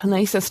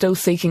Police are still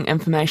seeking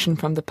information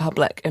from the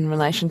public in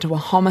relation to a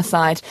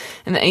homicide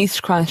in the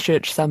East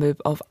Christchurch suburb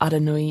of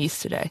Aranui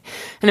yesterday.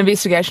 An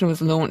investigation was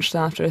launched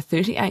after a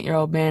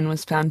 38-year-old man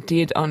was found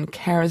dead on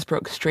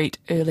Carisbrooke Street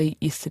early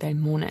yesterday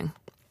morning.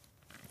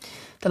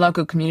 The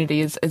local community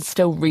is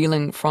still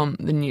reeling from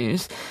the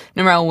news.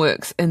 Narelle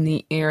works in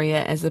the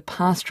area as a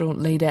pastoral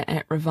leader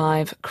at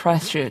Revive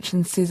Christchurch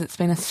and says it's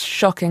been a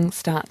shocking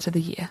start to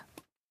the year.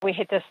 We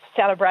had this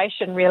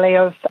celebration really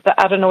of the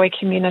Aranui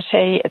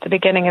community at the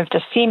beginning of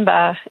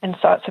December, and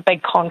so it's a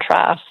big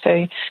contrast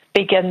to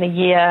begin the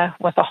year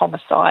with a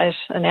homicide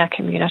in our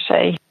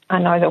community. I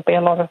know there'll be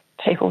a lot of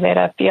people that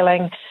are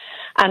feeling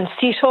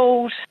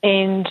unsettled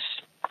and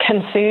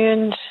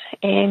concerned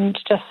and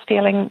just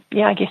feeling,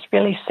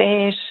 really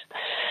sad.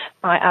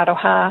 My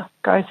aroha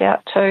goes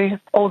out to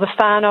all the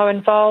whānau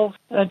involved.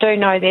 I do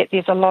know that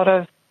there's a lot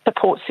of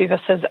support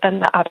services in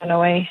the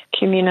Aranui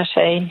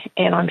community,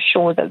 and I'm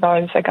sure that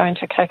those are going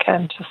to kick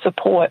in to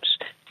support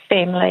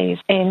families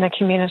and the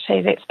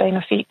community that's been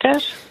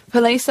affected.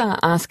 Police are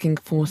asking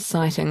for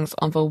sightings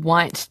of a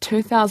white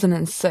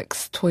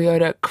 2006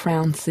 Toyota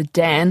Crown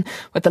sedan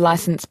with the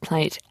licence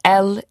plate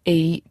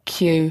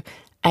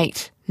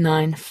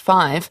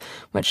LEQ895,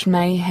 which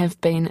may have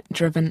been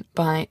driven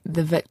by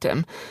the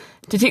victim.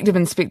 Detective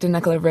Inspector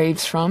Nicola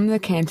Reeves from the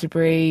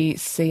Canterbury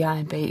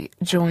CIB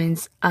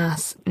joins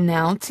us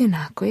now.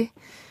 Tēnā koe.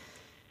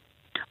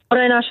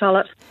 Morena,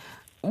 Charlotte.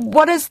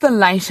 What is the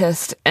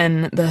latest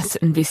in this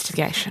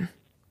investigation?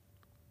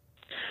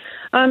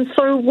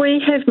 So we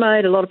have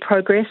made a lot of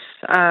progress.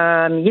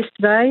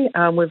 Yesterday,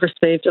 we've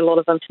received a lot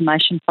of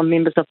information from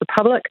members of the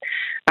public.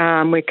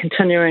 We're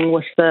continuing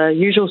with the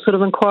usual sort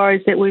of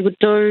inquiries that we would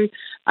do.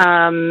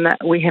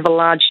 We have a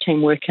large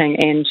team working,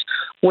 and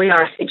we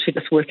are essentially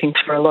just working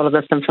through a lot of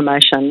this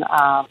information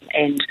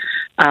and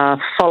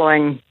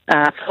following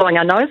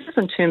our noses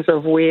in terms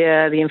of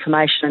where the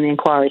information and the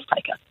inquiries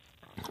take us.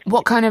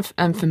 What kind of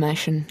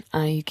information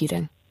are you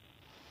getting?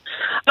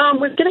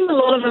 We're getting a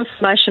lot of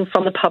information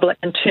from the public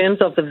in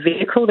terms of the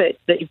vehicle that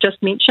you've just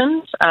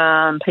mentioned,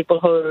 people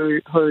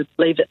who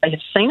believe that they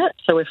have seen it,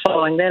 so we're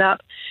following that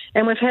up.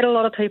 And we've had a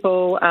lot of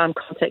people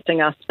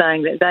contacting us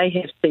saying that they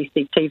have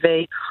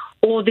CCTV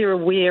or they're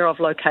aware of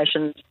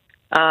locations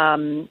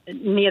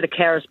near the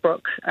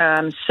Carisbrooke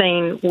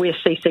scene where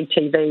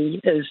CCTV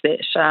is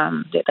that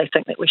they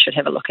think that we should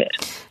have a look at.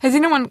 Has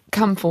anyone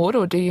come forward,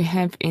 or do you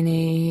have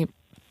any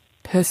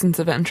persons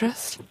of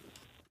interest?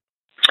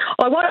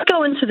 I won't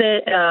go into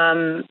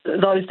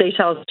those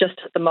details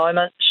just at the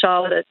moment,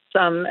 Charlotte.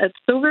 It's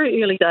still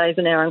very early days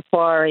in our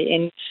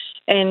inquiry,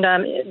 and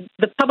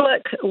the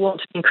public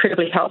want to be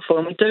incredibly helpful,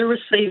 and we do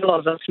receive a lot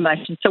of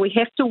information. So we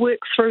have to work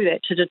through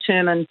that to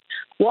determine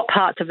what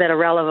parts of that are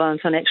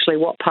relevant and actually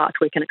what parts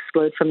we can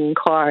exclude from the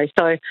inquiry.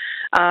 So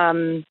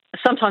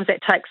sometimes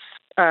that takes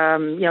a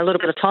little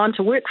bit of time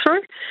to work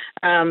through,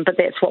 but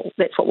that's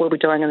what we'll be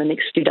doing in the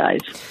next few days.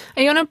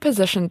 Are you in a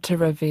position to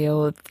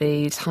reveal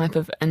the type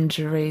of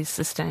injuries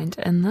sustained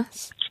in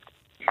this?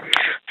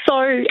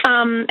 So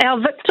our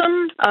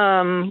victim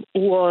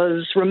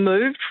was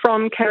removed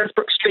from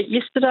Carisbrooke Street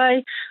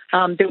yesterday.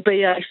 There'll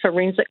be a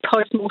forensic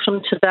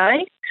post-mortem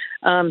today.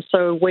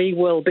 So we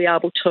will be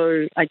able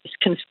to,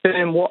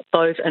 confirm what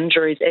those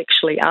injuries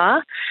actually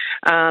are.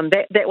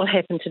 That will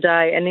happen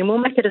today, and then we'll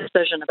make a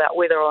decision about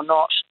whether or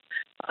not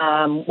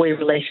we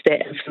release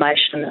that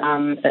information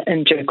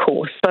in due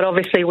course. But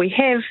obviously we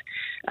have,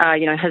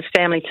 his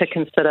family to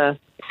consider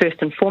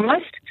first and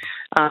foremost,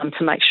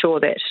 to make sure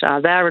that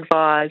they're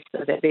advised,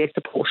 that they're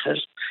supported,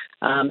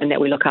 and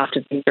that we look after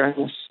them during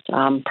this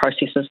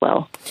process as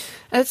well.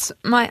 It's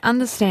my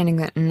understanding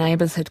that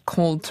neighbours had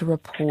called to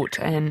report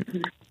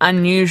an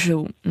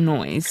unusual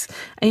noise.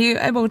 Are you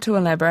able to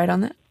elaborate on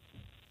that?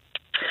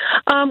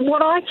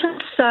 What I can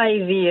say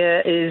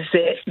there is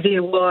that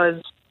there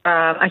was,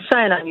 I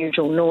say an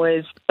unusual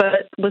noise, but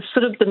it was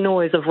sort of the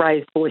noise of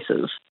raised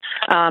voices.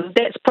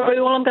 That's probably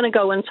all I'm going to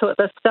go into at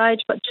this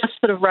stage, but just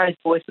sort of raised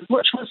voices,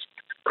 which was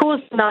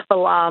caused enough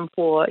alarm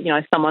for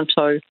someone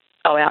to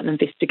go out and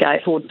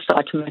investigate or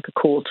decide to make a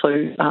call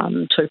to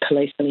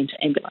police and into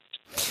ambulance.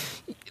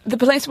 The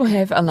police will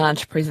have a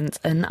large presence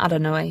in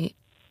Aranui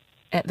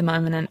at the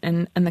moment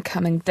and in the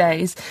coming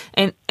days,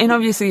 and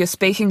obviously you're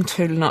speaking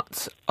to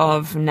lots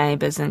of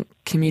neighbours and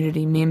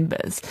community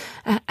members.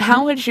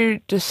 How would you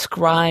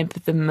describe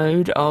the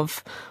mood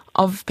of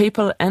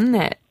people in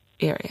that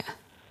area?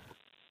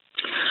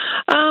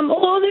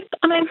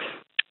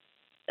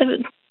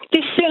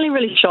 They're certainly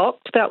really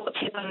shocked about what's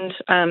happened,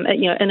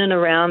 in and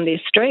around their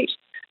street.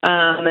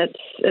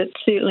 It's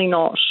certainly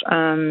not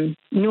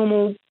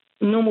normal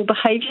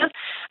behaviour.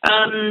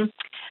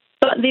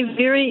 But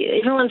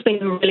everyone's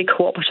been really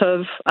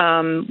cooperative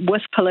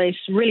with police,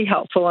 really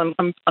helpful.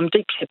 I'm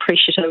deeply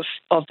appreciative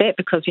of that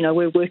because,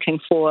 we're working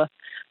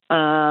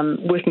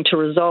to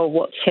resolve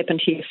what's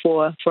happened here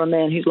for a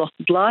man who's lost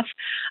his life.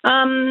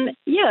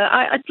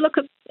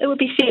 It would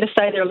be fair to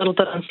say they're a little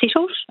bit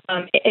unsettled,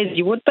 as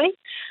you would be.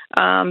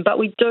 But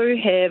we do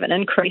have an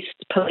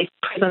increased police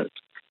presence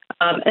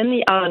in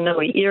the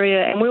Aranui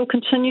area, and we'll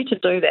continue to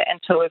do that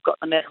until we've got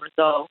the matter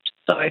resolved.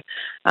 So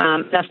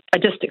I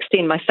just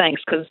extend my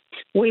thanks, because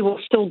we will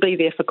still be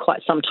there for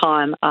quite some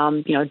time,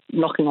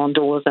 knocking on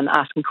doors and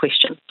asking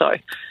questions. So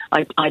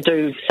I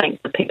do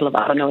thank the people of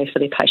Aranui for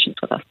their patience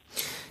with us.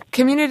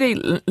 Community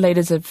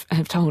leaders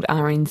have told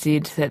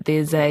RNZ that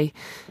there's a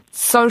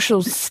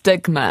social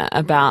stigma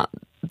about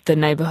the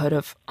neighbourhood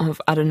of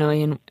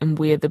Aranui and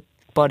where the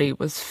body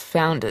was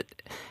found.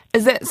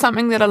 Is that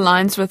something that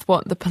aligns with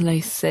what the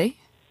police see?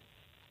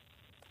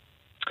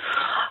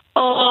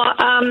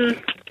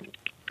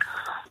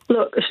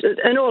 Look,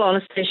 in all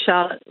honesty,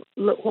 Charlotte,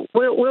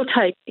 we'll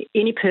take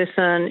any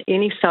person,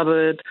 any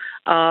suburb.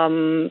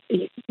 We'll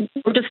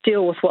just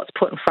deal with what's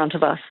put in front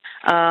of us.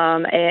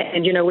 And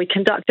we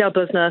conduct our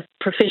business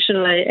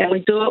professionally, and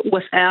we do it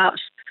without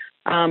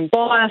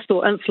bias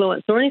or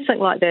influence or anything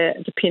like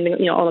that, depending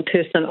on a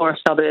person or a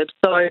suburb.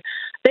 So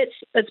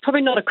it's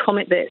probably not a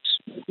comment that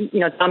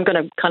I'm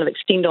going to kind of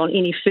extend on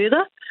any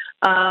further.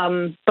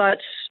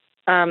 But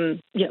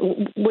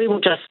we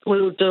will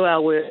do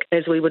our work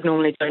as we would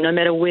normally do, no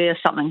matter where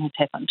something has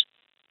happened.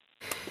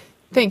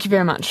 Thank you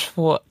very much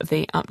for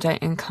the update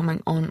and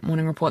coming on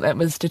Morning Report. That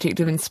was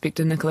Detective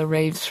Inspector Nicola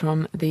Reeves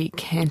from the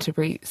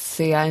Canterbury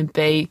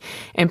CIB.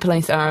 And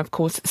police are, of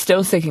course,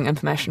 still seeking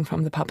information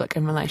from the public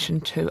in relation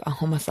to a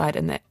homicide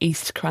in the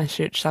East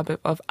Christchurch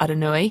suburb of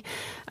Aranui,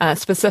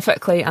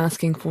 specifically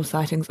asking for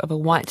sightings of a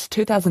white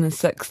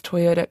 2006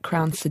 Toyota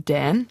Crown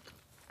sedan.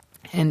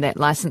 And that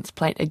licence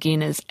plate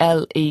again is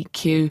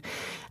LEQ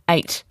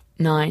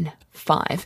 895.